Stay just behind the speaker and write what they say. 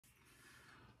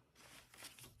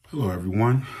Hello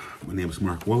everyone, my name is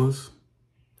Mark Willis.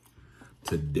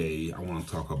 Today I want to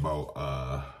talk about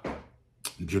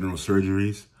general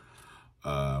surgeries.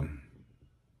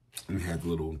 We have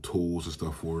little tools and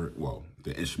stuff for it. Well,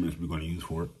 the instruments we're going to use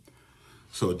for it.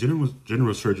 So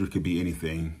general surgery could be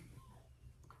anything: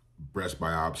 breast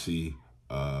biopsy,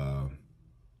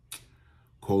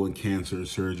 colon cancer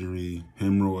surgery,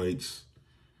 hemorrhoids,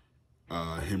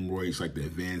 like the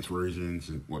advanced versions,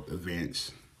 and what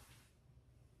advanced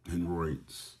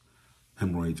hemorrhoids,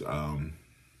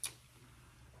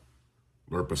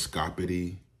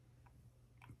 laparoscopy,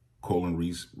 colon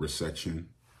resection,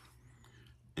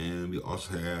 and we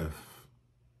also have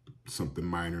something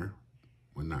minor.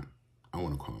 Well, not, I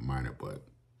want to call it minor, but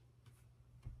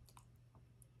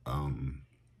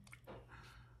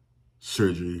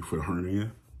surgery for the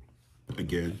hernia.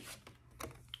 Again,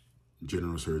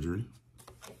 general surgery.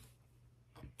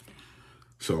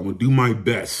 So I'm gonna do my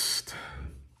best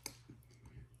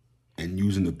and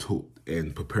using the tool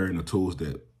and preparing the tools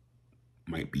that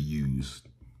might be used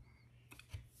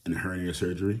in hernia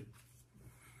surgery.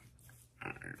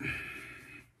 All right.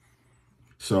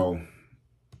 So,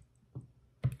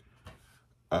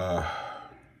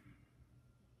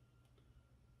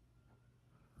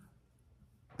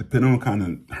 depending on what kind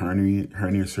of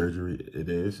hernia surgery it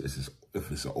is,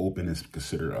 if it's open, it's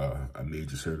considered a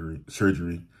major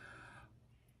surgery.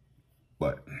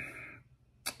 But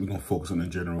we're gonna focus on the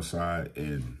general side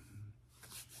and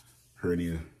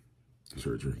hernia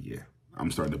surgery. Yeah,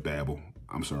 I'm starting to babble.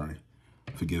 I'm sorry.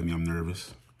 Forgive me, I'm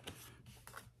nervous.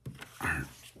 All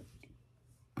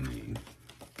right.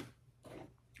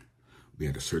 We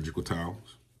had the surgical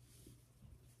towels.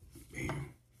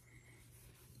 Bam.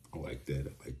 I like that.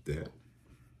 I like that.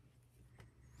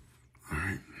 All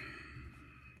right.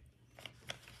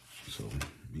 So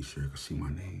be sure you can see my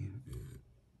name.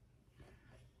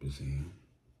 Bazine.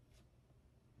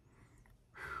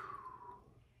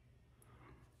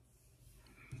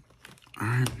 All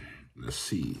right. Let's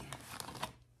see.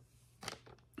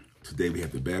 Today we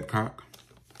have the Babcock.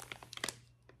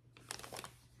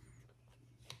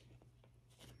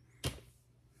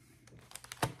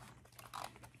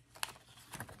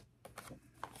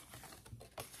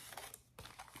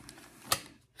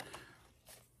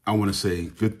 I want to say,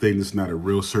 good thing it's not a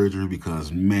real surgery,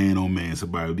 because man, oh man,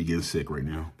 somebody would be getting sick right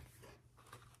now.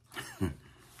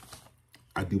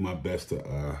 I do my best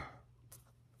to,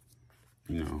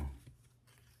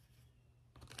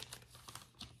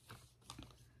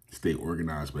 stay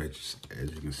organized, but as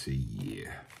you can see,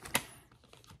 yeah.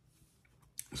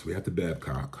 So we have the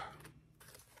Babcock.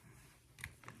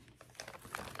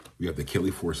 We have the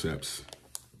Kelly forceps.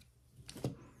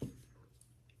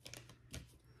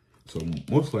 So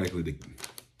most likely the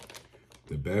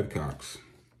Babcocks,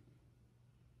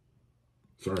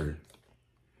 sorry,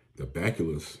 the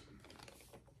baculas,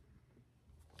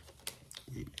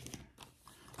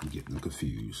 I'm getting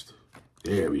confused.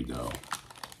 There we go.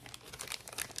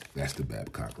 That's the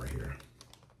Babcock right here.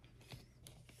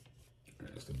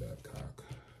 That's the Babcock.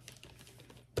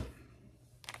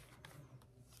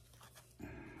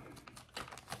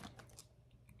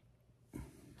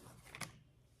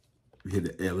 We have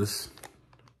the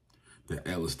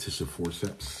Ellis tissue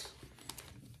forceps.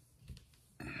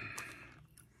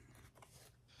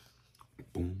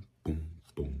 Boom, boom,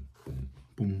 boom, boom,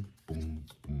 boom, boom, boom,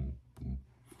 boom, boom,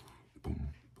 boom, boom,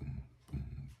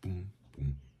 boom, boom,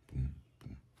 boom, boom.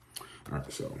 All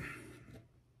right, so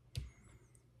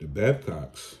the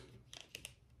Babcocks,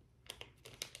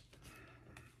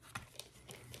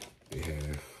 they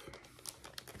have,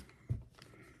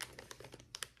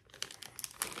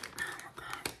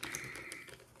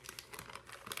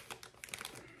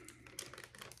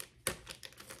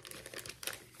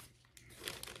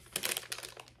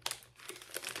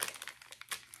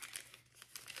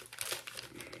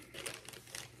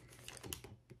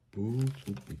 boo, boo,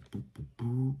 boo, boo, boo,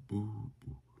 boo, boo.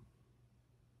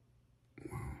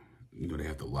 Wow. You know, they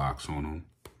have the locks on them.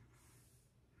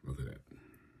 Look at that.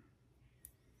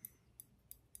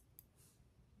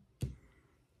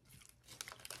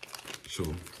 So,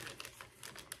 all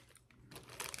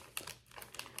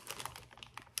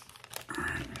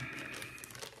right.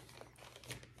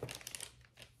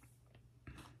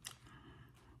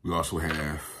 We also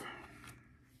have,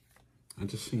 I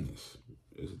just seen this.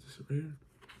 Is it this right here?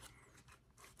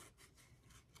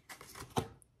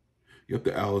 You have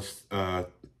the Ellis, the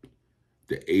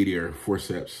Adair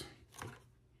forceps.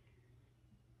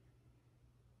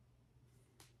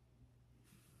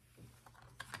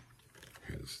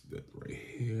 Has that right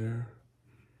here.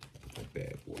 Put that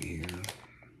bad boy here.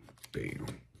 Bam.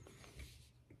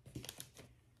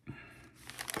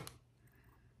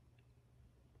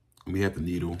 We have the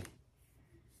needle,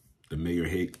 the Mayer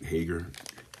Hager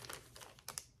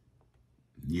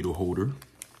needle holder.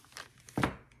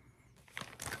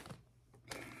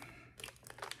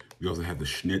 We also have the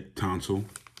Schnitt tonsil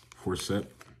forceps,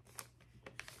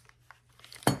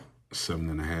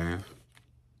 7.5.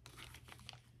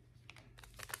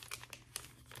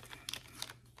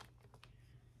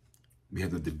 We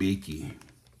have the DeBakey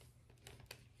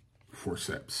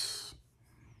forceps.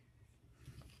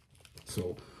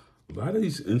 So a lot of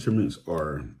these instruments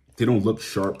they don't look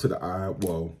sharp to the eye.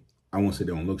 Well, I won't say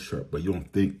they don't look sharp, but you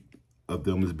don't think of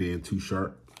them as being too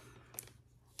sharp.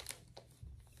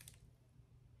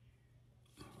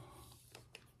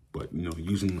 But, you know,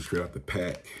 using them straight out the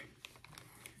pack,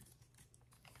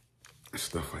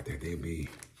 stuff like that, they be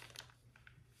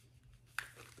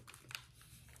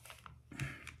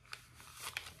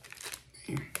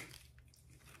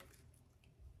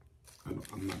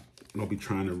I'm not gonna be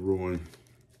trying to ruin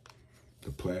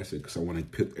the plastic because I want to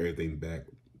put everything back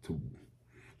to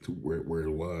where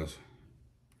it was.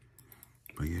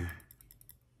 But yeah,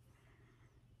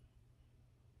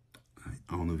 I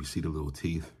don't know if you see the little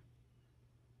teeth.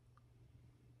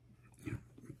 Yeah.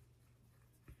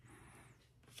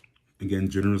 Again,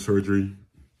 general surgery.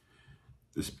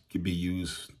 This could be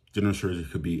used. General surgery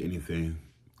could be anything: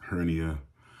 hernia,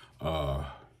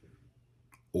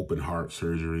 open heart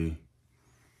surgery.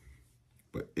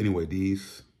 But anyway, the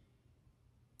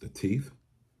teeth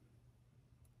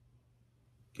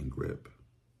can grip.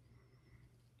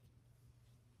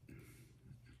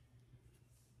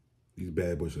 These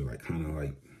bad boys are like kind of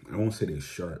like, I won't say they're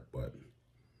sharp, but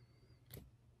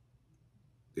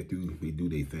they do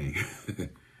their thing.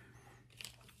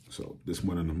 So this is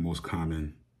one of the most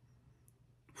common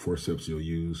forceps you'll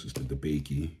use is the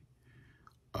DeBakey.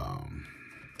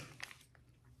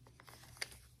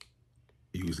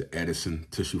 Use the Addison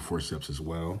tissue forceps as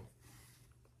well.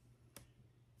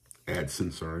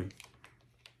 Addison, sorry.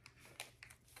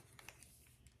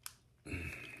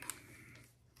 Man,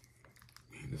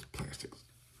 this plastic.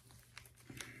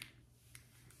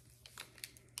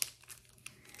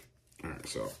 All right,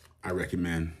 so I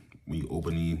recommend when you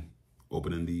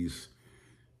opening these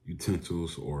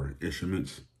utensils or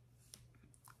instruments,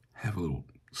 have a little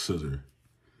scissor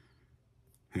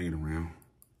hanging around.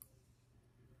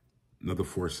 Another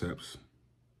forceps,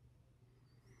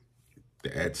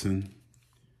 the Addison.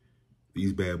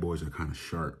 These bad boys are kind of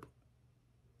sharp.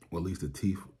 Well, at least the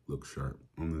teeth look sharp.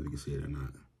 I don't know if you can see it or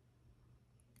not.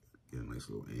 Get a nice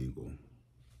little angle.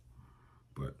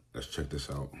 But let's check this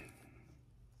out.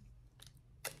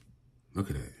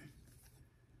 Look at that.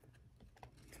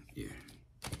 Yeah.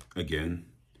 Again,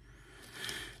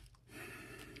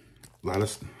 a lot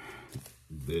of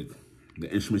the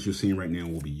instruments you're seeing right now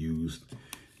will be used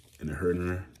in a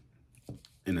hernia,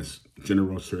 in a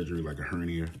general surgery like a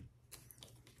hernia.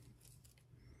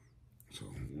 So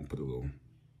we'll put a little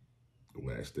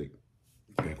elastic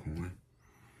back on.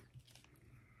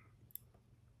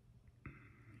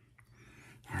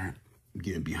 All right,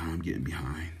 getting behind.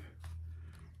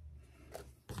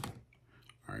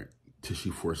 All right,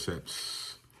 tissue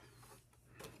forceps.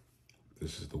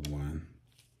 This is the one.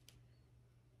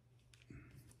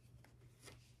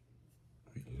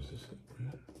 Use this.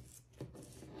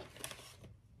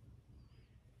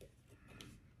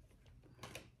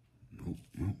 Nope.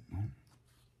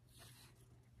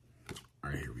 All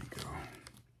right, here we go.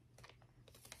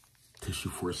 Tissue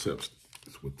forceps.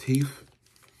 It's with teeth.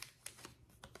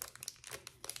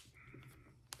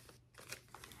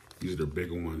 These are the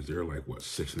bigger ones. They're like what,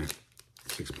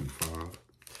 6.5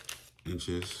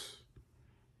 inches.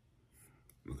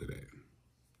 Look at that.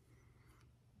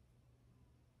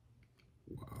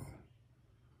 Wow.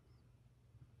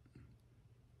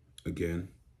 Again,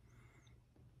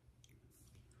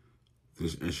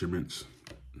 these instruments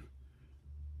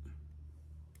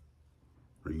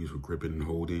are used for gripping and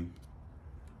holding.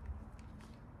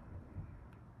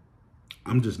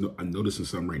 I'm noticing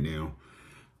something right now.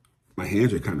 My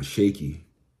hands are kind of shaky,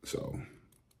 so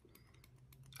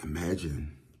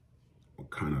imagine the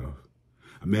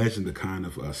kind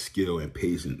of skill and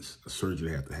patience a surgeon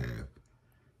have to have.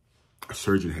 A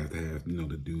surgeon have to have, you know,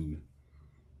 to do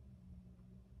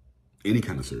any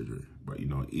kind of surgery. But you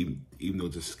know, even though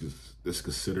this is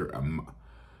considered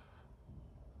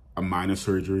a minor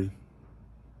surgery,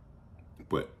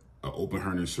 but an open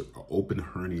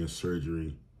hernia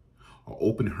surgery. An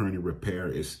open hernia repair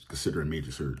is considered a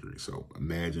major surgery. So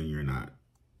imagine you're not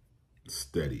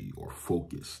steady or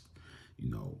focused, you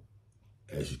know,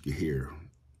 as you can hear,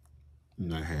 you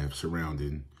know, I have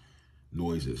surrounding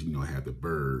noises, you know, I have the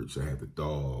birds, I have the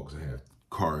dogs, I have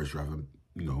cars driving,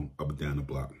 you know, up and down the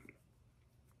block.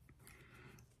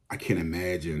 I can't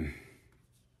imagine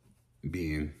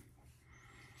being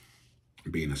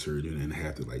a surgeon and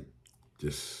have to like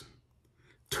just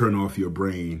turn off your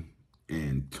brain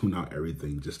and tune out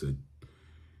everything just to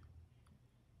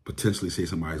potentially save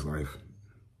somebody's life.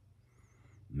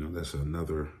 You know, that's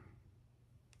another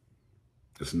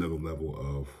level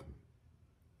of,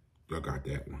 I got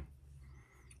that one.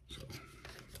 So,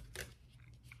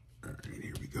 all right,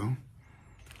 here we go.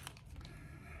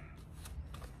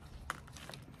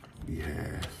 We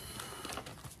have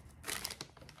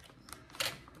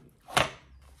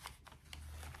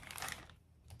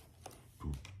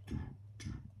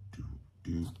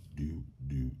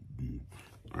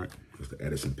all right, that's the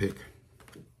Edison pick.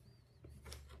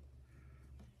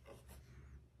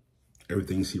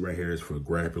 Everything you see right here is for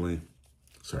grabbing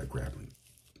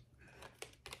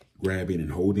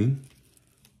and holding.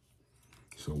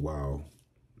 So while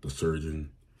the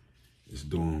surgeon is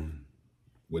doing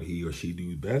what he or she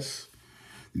do best,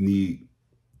 you need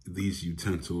these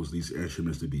utensils, these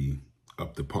instruments to be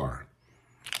up to par.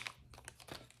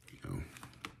 You know,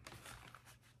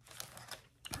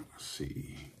 let's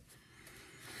see.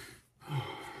 All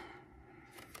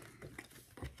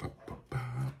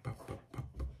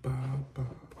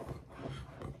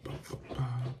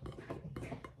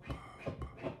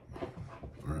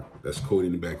right, that's Cody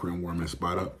in the background warming his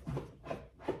spot up.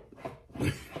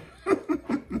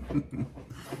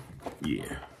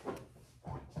 Yeah.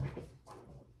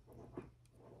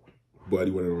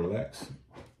 Buddy, want to relax?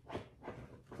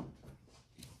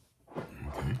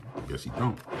 Okay, guess you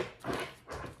don't.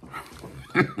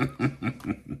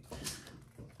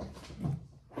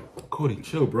 Cody,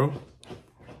 chill, bro.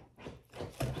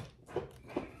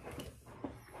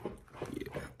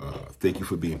 Yeah, thank you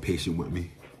for being patient with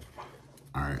me.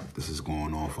 All right, this is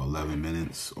going on for 11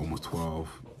 minutes, almost 12.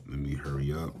 Let me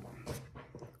hurry up.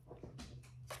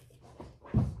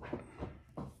 I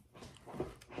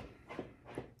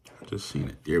just seen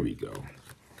it. There we go.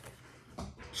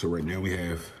 So right now we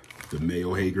have the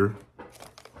Mayo Hager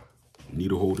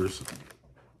needle holders,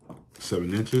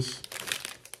 7 inches.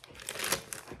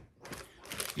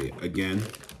 Yeah, again,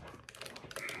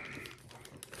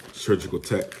 surgical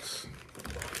techs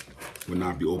would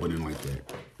not be opening like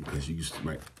that because you just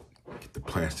might get the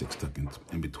plastic stuck in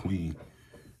between.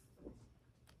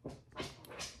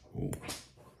 Oh,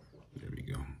 there we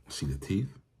go. See the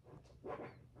teeth?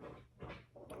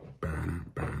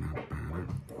 Bam.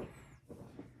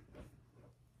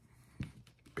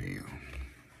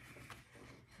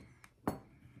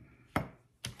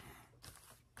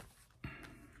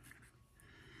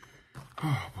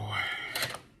 Oh boy.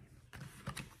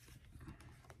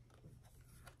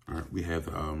 All right, we have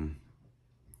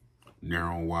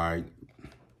narrow and wide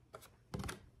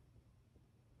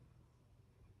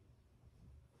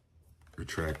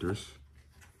retractors.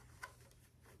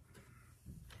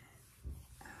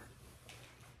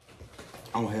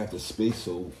 I don't have the space,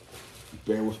 so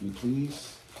bear with me,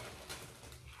 please.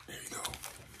 There you go.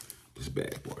 This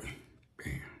bad boy.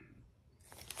 Bam.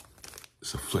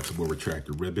 It's a flexible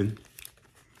retractor ribbon.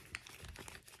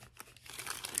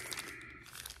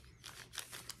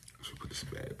 So put this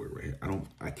bad boy right here.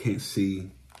 I can't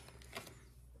see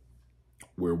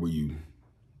where will you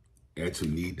actually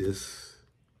need this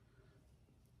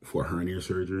for hernia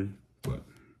surgery, but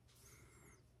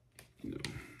you know,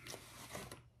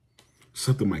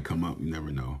 something might come up, you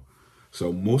never know.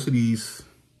 So most of these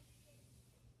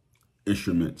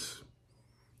instruments,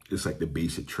 it's like the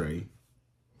basic tray.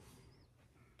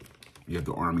 You have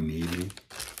the Army Navy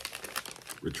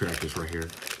retractors right here.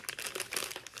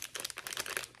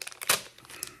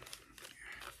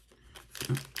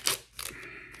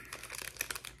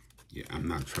 Yeah, I'm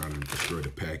not trying to destroy the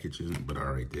packaging, but I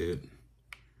already did.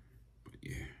 But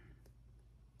yeah,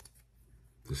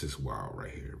 this is wild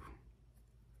right here.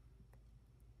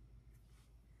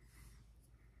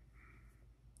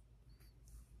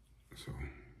 So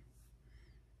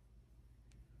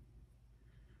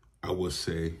I would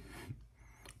say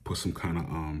put some kind of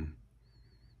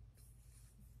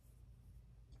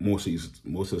most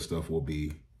of the stuff will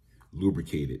be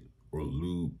lubricated or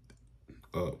lubed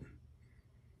up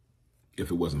if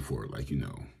it wasn't for, like, you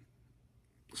know,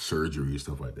 surgery and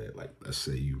stuff like that. Like, let's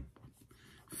say you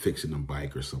fixing a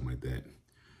bike or something like that.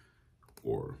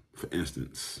 Or for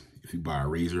instance, if you buy a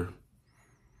razor,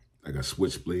 like a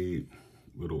switchblade,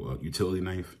 little utility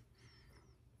knife,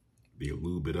 they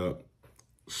lube it up,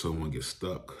 someone gets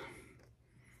stuck.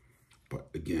 But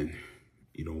again,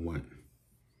 you don't want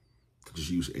to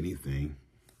just use anything.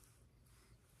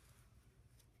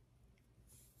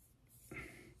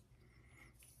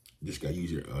 You just gotta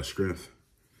use your strength.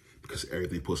 because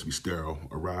everything's supposed to be sterile,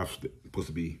 supposed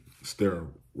to be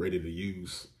sterile, ready to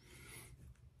use,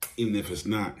 even if it's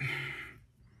not.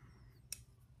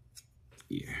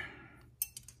 Yeah.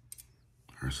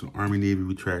 All right, so Army Navy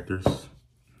retractors.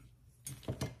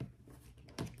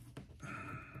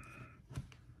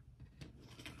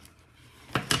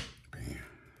 Bam.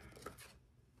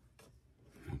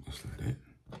 No, that's not it.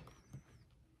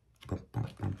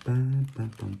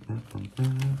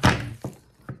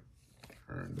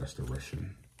 All right, that's the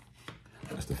Russian.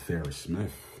 That's the Ferris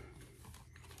Smith.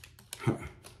 Huh.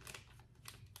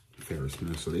 Ferris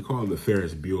Smith. So they call it the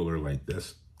Ferris Bueller. Like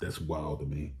that's wild to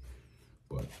me,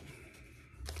 but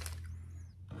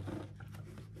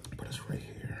it's right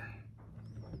here.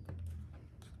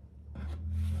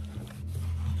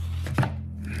 There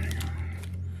you go.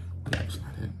 That's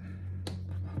not it. I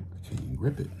can't even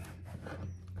grip it.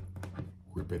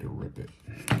 Grip it or rip it.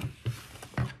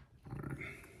 All right.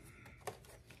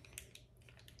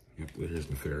 Yep, here's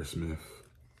the Ferris Smith.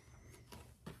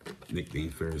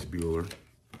 Nicknamed Ferris Bueller.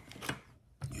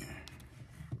 Yeah.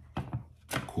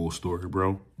 Cool story,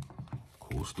 bro.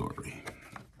 Cool story.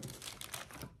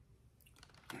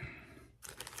 All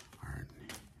right.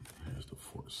 Here's the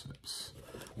forceps.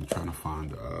 I'm trying to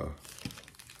find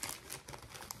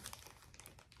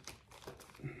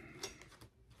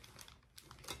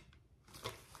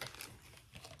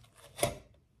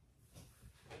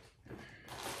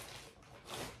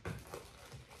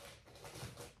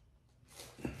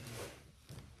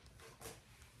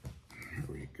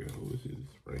This is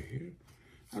right here.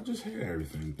 I just had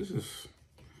everything. This is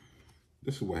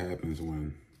what happens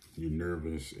when you're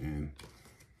nervous and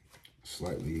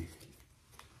slightly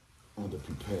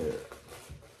underprepared.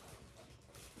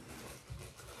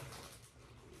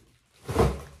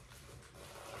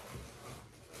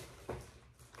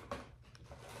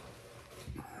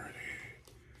 Alrighty.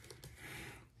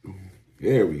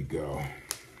 There we go.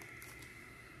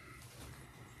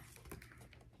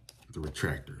 The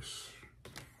retractors.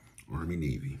 Army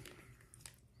Navy.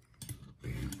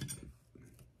 Bam.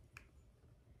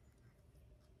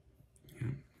 Yeah.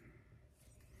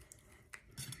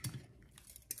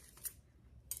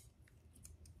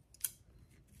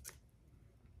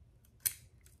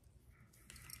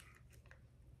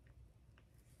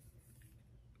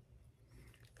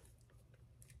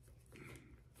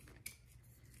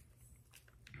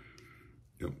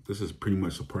 Yep. This is pretty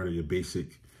much a part of your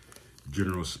basic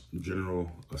general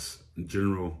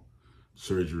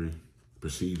surgery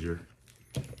procedure.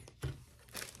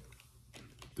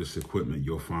 This equipment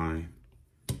you'll find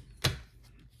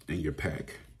in your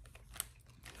pack.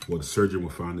 Well, the surgeon will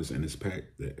find this in his pack,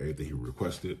 that everything he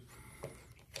requested.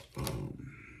 You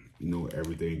know,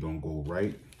 everything don't go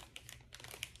right.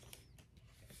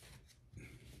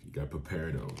 You got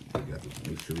prepared though. You got to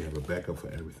make sure you have a backup for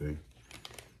everything.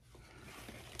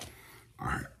 All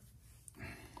right.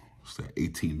 It's like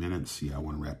 18 minutes. Yeah, I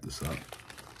want to wrap this up.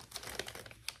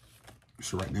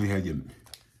 So right now you have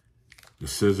your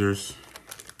scissors.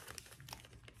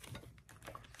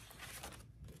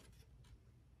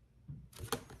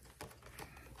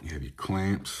 You have your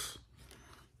clamps.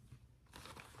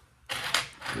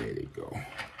 There they go.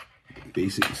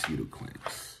 Basic mosquito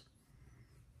clamps.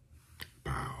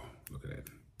 Wow, look at that.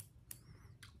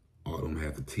 All of them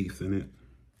have the teeth in it.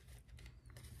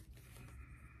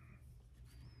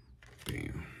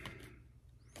 Bam.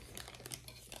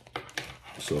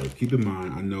 So keep in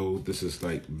mind, I know this is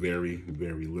like very,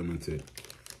 very limited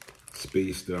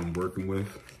space that I'm working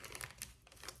with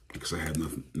because I have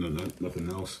nothing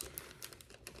else.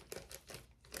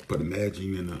 But imagine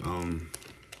you in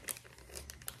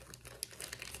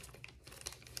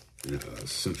the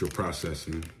central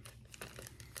processing.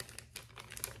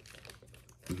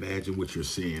 Imagine what you're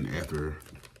seeing after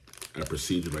a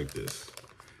procedure like this.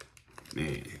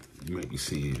 Man, you might be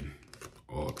seeing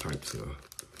all types of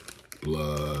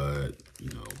blood, you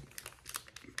know,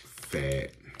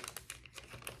 fat.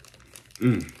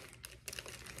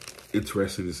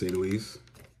 Interesting to say the least.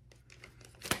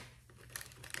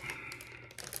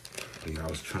 I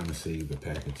was trying to save the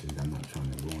packaging. I'm not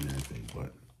trying to ruin anything,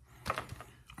 but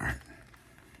all right.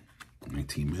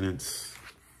 19 minutes.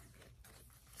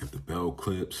 Got the bell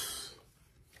clips.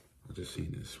 I just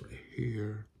seen this right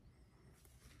here.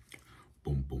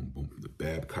 Boom, boom, boom. The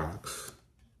Babcocks.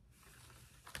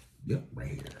 Yep, right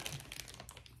here.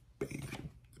 Bam.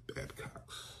 The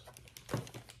Babcocks.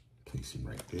 Place him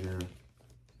right there.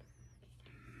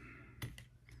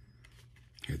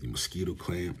 Have the mosquito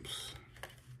clamps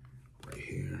right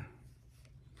here.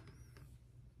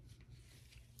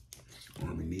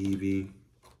 Army Navy.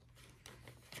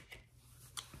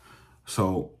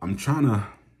 So I'm trying to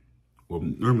well,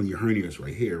 normally your hernia is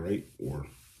right here, right? Or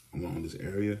along this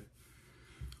area.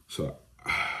 So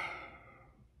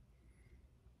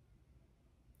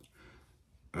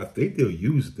I think they'll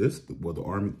use this, well, the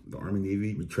Army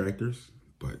Navy retractors,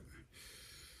 but,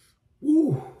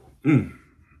 woo,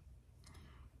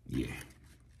 yeah.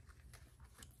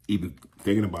 Even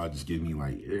thinking about it just giving me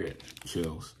like,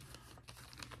 chills.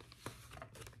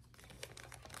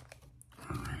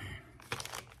 All right.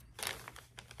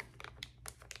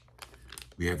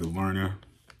 We have the Lerner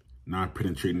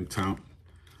non-penetrating towel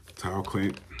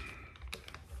clamp.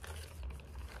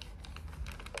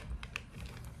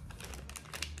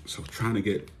 So trying to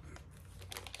get,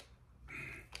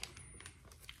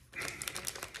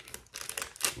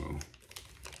 well,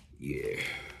 yeah,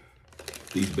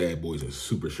 these bad boys are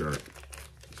super sharp.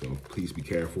 So please be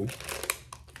careful.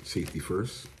 Safety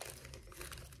first.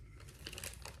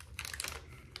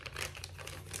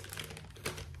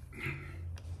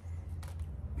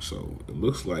 So it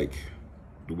looks like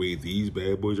the way these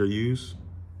bad boys are used,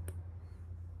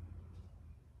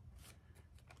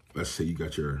 let's say you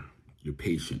got your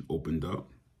patient opened up.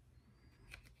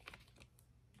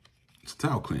 It's a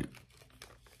towel clamp.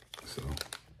 So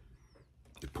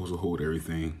it's supposed to hold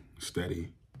everything steady,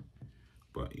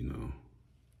 but you know,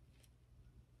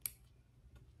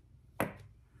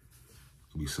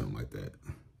 it'll be something like that.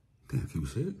 Damn, can you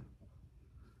see it?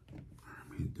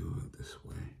 Let me do it this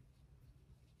way.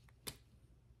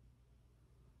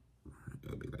 All right,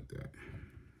 it'll be like that.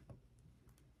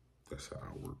 That's how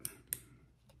I work.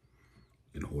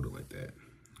 And hold it like that.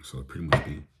 So it pretty much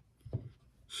be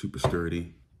super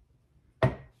sturdy.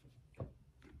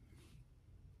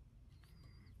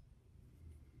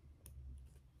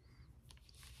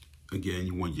 Again,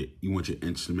 you want your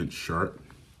instrument sharp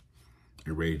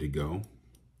and ready to go,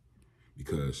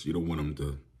 because you don't want them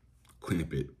to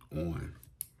clamp it on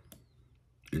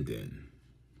and then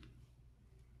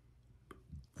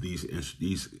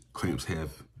these clamps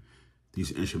have,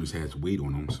 these instruments has weight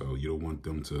on them, so you don't want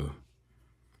them to,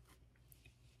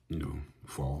 you know,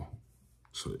 fall.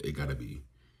 So it gotta be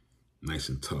nice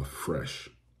and tough, fresh,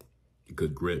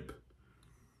 good grip,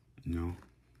 you know.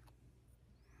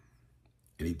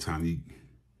 Anytime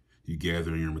you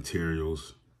gather your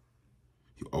materials,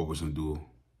 you always gonna do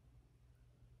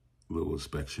a little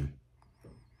inspection.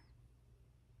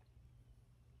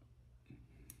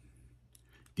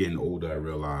 Getting older, I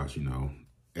realized, you know,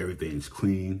 everything's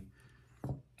clean.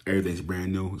 Everything's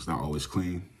brand new. It's not always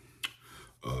clean.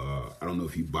 I don't know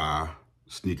if you buy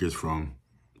sneakers from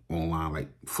online, like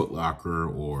Foot Locker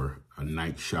or a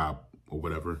Nike shop or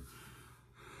whatever.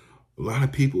 A lot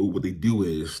of people, what they do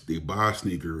is they buy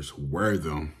sneakers, wear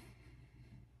them.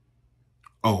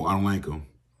 Oh, I don't like them,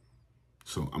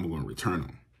 so I'm going to return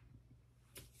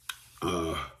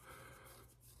them.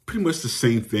 Pretty much the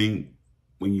same thing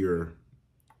when you're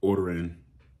ordering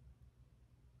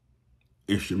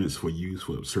instruments for use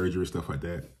for surgery, stuff like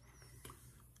that.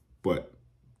 But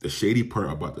the shady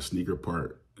part about the sneaker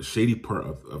part, the shady part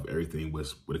of everything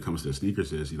was when it comes to the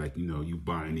sneakers is, like, you know, you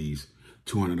buying these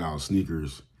 $200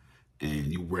 sneakers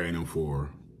and you wearing them for,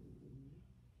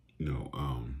 you know,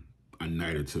 a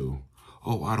night or two.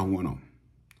 Oh, I don't want them.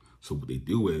 So what they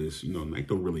do is, you know, Nike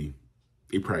don't really,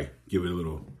 they probably give it a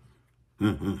little,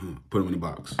 put them in the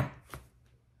box,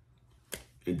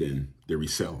 and then they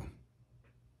resell them.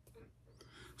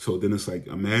 So then it's like,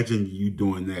 imagine you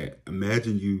doing that.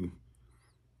 Imagine you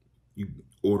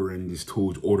ordering these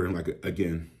tools, ordering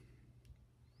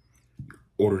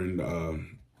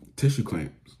tissue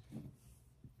clamps.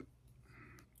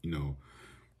 You know,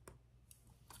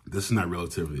 this is not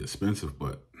relatively expensive,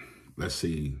 but let's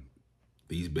say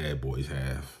these bad boys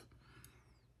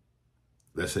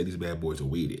let's say these bad boys are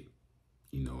weighted.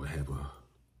 You know, have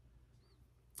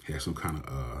some kind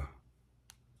of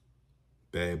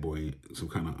bad boy, some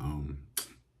kind of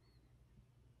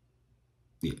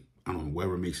yeah, I don't know,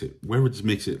 whatever just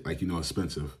makes it, like, you know,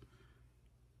 expensive.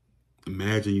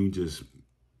 Imagine you just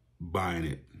buying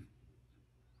it,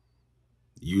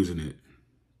 using it,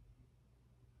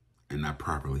 and not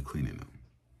properly cleaning them.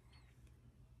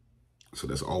 So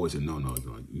that's always a no-no.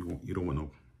 You don't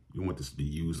want this to be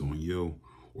used on you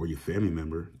or your family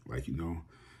member. Like, you know,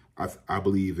 I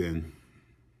believe in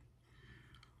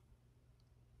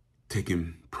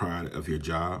taking pride of your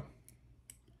job.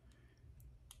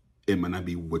 It might not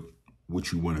be what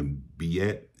you want to be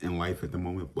at in life at the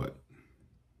moment, but,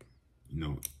 you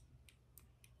know,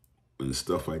 when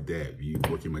stuff like that, you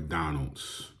work at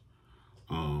McDonald's,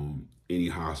 any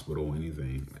hospital,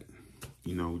 anything, like,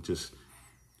 you know, just,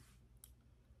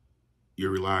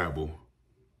 you're reliable.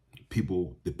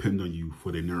 People depend on you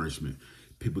for their nourishment.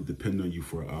 People depend on you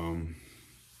for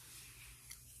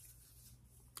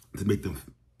to make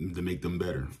them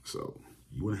better. So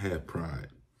you want to have pride.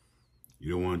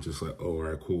 You don't want to just like, oh, all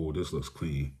right, cool, this looks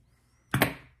clean,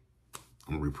 I'm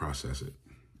gonna reprocess it.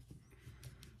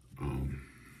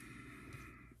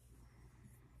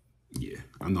 Yeah,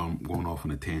 I know I'm going off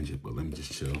on a tangent, but let me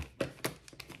just chill.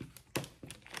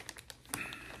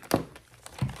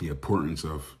 The importance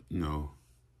of, you know,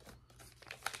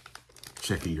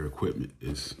 checking your equipment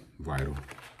is vital.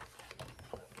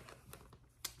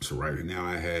 So right now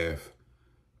I have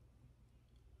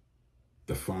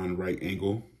the Fine Right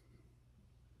Angle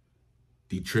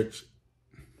Dietrich.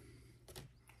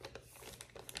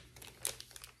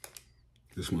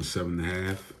 This one's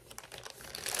 7.5.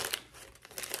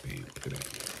 Bam, look at that.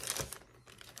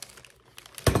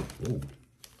 Oh.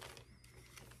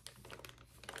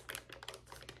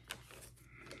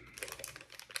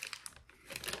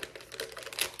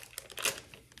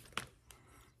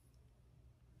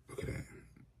 Look at that.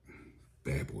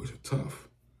 Bad boys are tough.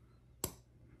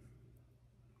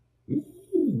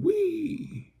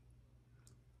 Ooh-wee.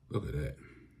 Look at that.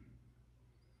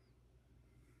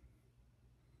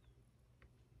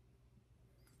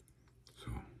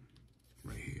 So,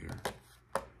 right here.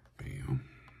 Bam.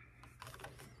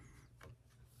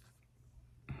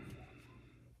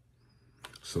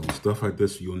 So stuff like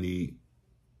this you'll need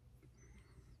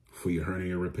for your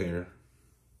hernia repair,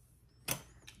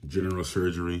 general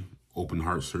surgery, open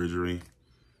heart surgery,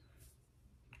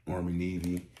 Army,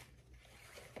 Navy,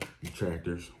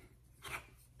 retractors.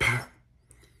 Pop.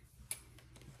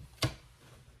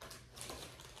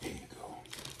 There you go.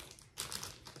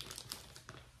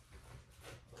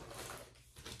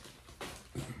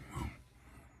 I'm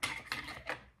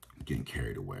getting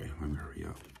carried away. Let me hurry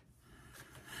up.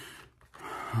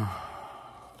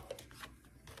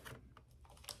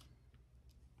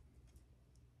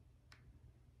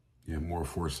 Yeah, more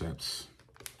forceps.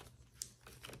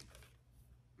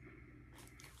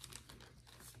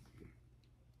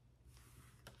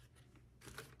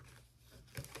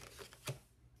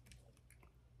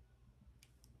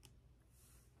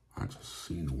 I just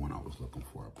seen the one I was looking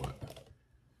for, but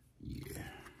yeah.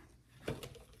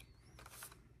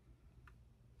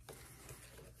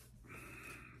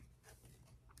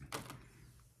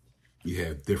 You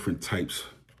have different types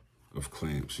of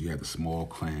clamps. You have the small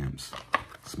clamps,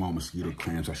 small mosquito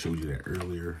clamps. I showed you that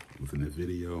earlier within the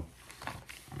video.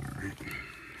 All right.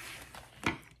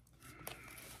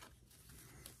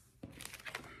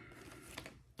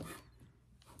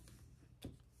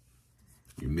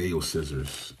 Your Mayo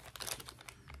scissors.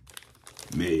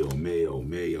 Mayo, mayo,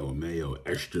 mayo, mayo,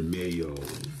 extra mayo.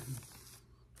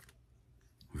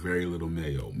 Very little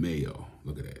mayo, mayo.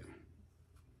 Look at that.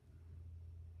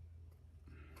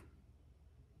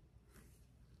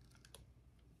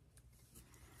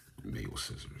 Mayo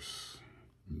scissors.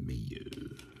 Mayo.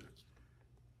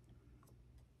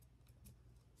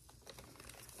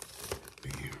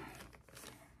 Bam.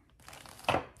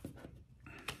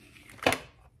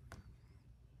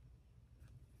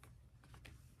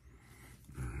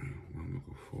 Alright, what I'm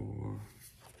looking for.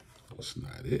 That's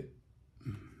not it.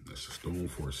 That's the stone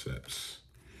forceps.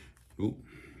 Oop.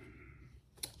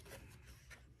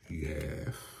 You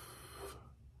have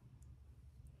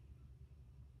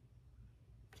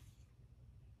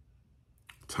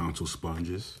tonsil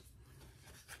sponges.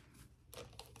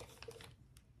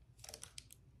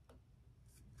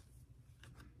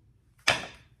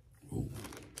 Ooh.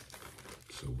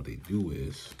 So what they do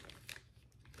is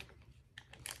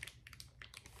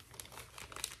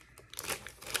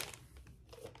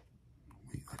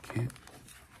wait, I can't.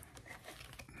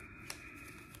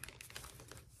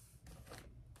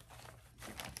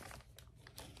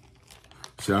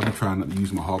 See, I've been trying to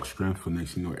use my Hawk strength for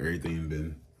next, you know, everything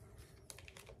been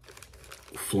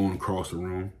flowing across the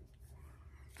room.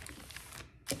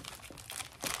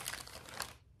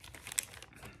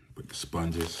 But the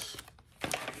sponges.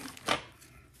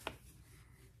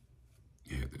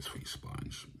 Yeah, this for your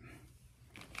sponge.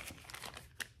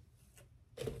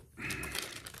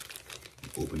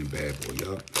 Open the bad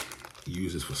boy up.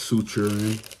 Use this for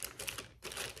suturing.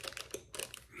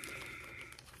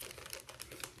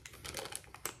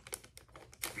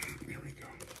 There we go.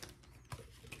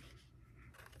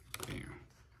 Bam.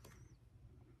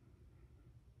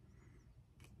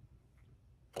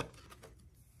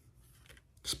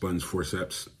 Sponge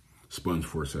forceps. Sponge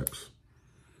forceps.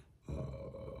 I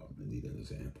need an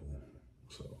example.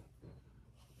 So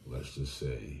let's just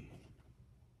say.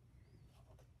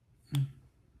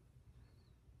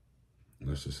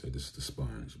 Let's just say this is the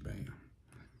sponge. Bam.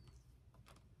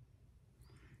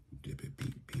 Dip it,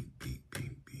 beep, beep, beep,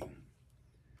 beep, beep.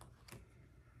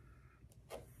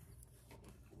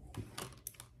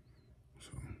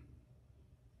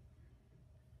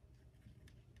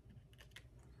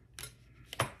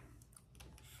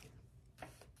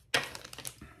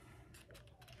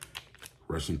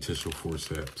 Russian tissue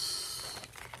forceps.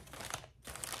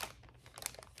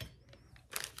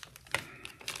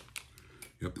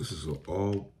 Yep, this is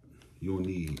all you'll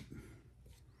need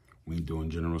when you're doing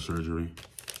general surgery.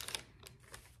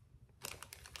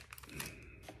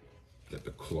 Got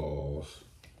the claws.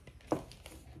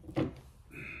 There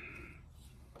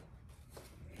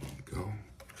you go.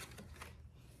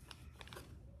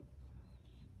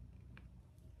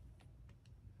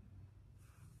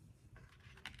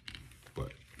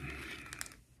 But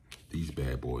these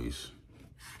bad boys,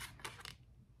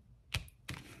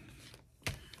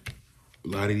 a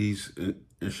lot of these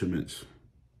instruments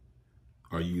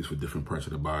are used for different parts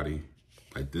of the body.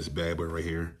 Like this bad boy right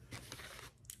here.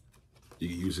 You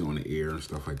can use it on the air and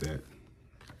stuff like that.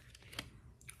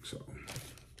 So,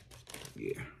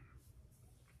 yeah.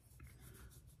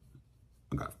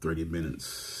 I got 30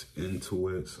 minutes into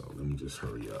it, so let me just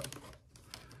hurry up.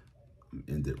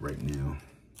 End it right now.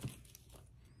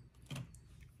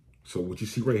 So what you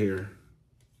see right here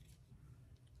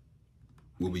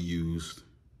will be used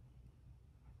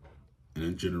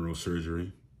in general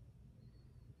surgery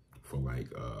for like,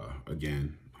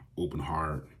 again, open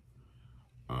heart,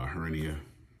 hernia.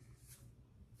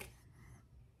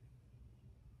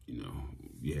 You know,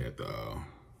 you had the,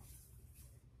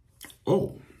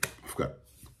 oh, I forgot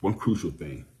one crucial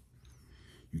thing.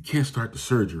 You can't start the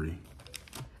surgery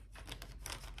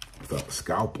without a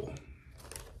scalpel.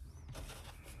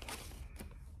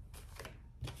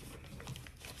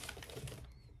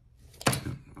 I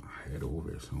had it over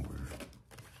there somewhere.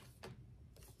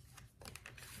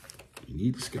 You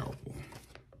need the scalpel.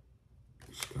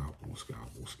 Scalpel,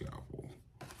 scalpel, scalpel.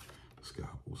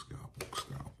 Scalpel, scalpel,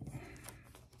 scalpel.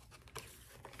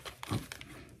 Oh.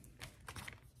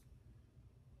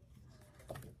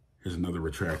 Here's another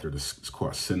retractor. This is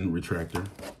called a Sin retractor.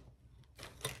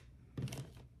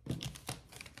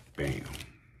 Bam.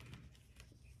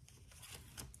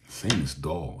 Same as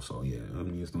dull, so yeah, I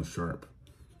mean, it's no sharp.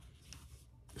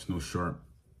 There's no sharp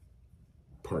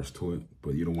parts to it,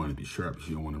 but you don't want it to be sharp because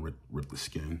you don't want to rip the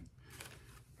skin.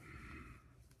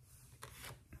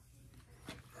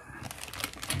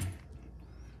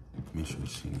 Make sure you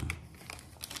see that.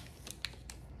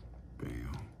 Bam,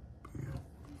 bam.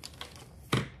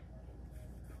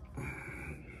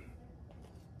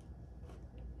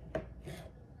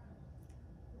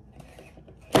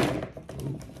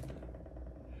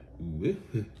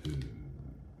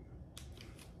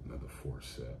 Another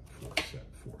forceps.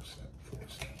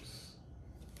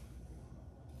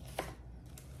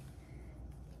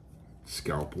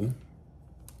 Scalpel.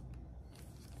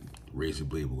 Razor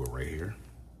blade will go right here.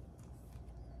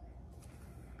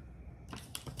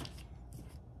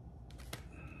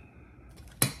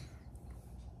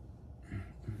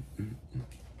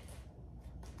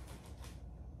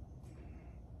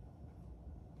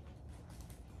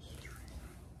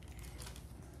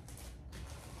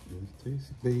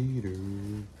 This later.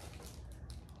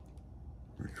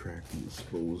 Retracting,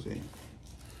 exposing.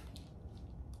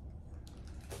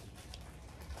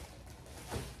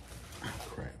 Ah,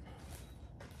 crap.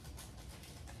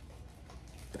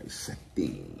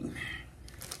 Dissecting.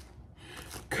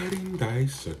 Cutting,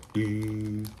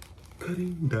 dissecting.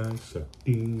 Cutting,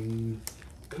 dissecting.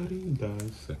 Cutting,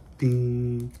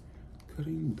 dissecting.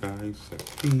 Cutting,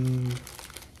 dissecting.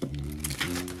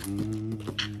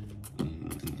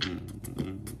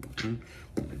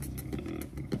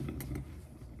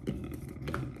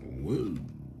 Whoa,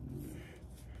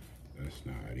 that's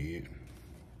not it.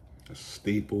 That's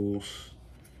staples,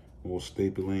 more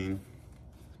stapling.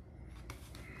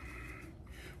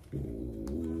 Whoa.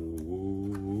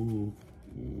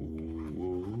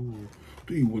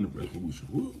 Do you want a resolution?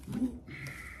 Whoa.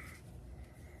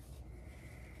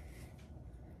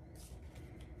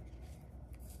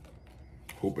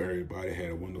 Hope everybody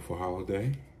had a wonderful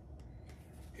holiday.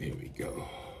 Here we go.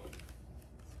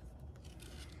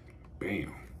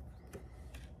 Bam.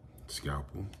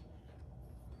 Scalpel.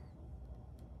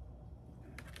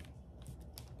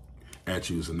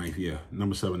 Actually, it's a knife, yeah.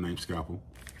 Number 7 knife scalpel.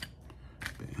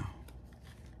 Bam.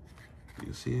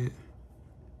 You see it?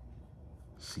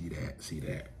 See that, see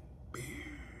that. Bam.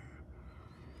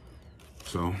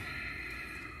 So,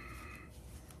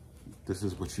 this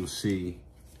is what you'll see.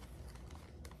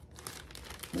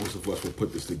 Most of us will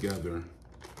put this together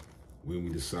when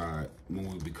we decide, when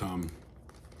we become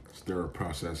sterile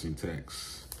processing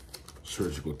techs,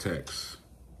 surgical techs.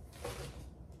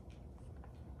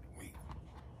 Wait.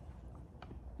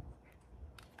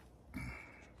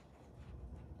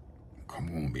 Come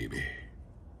on, baby.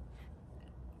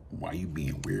 Why you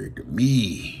being weird to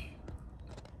me?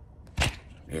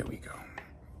 There we go.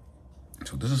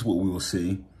 So this is what we will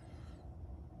see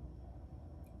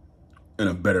in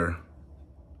a better,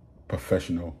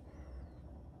 professional,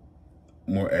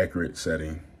 more accurate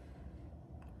setting,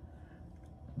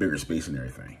 bigger space and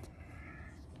everything.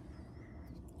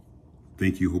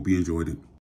 Thank you. Hope you enjoyed it.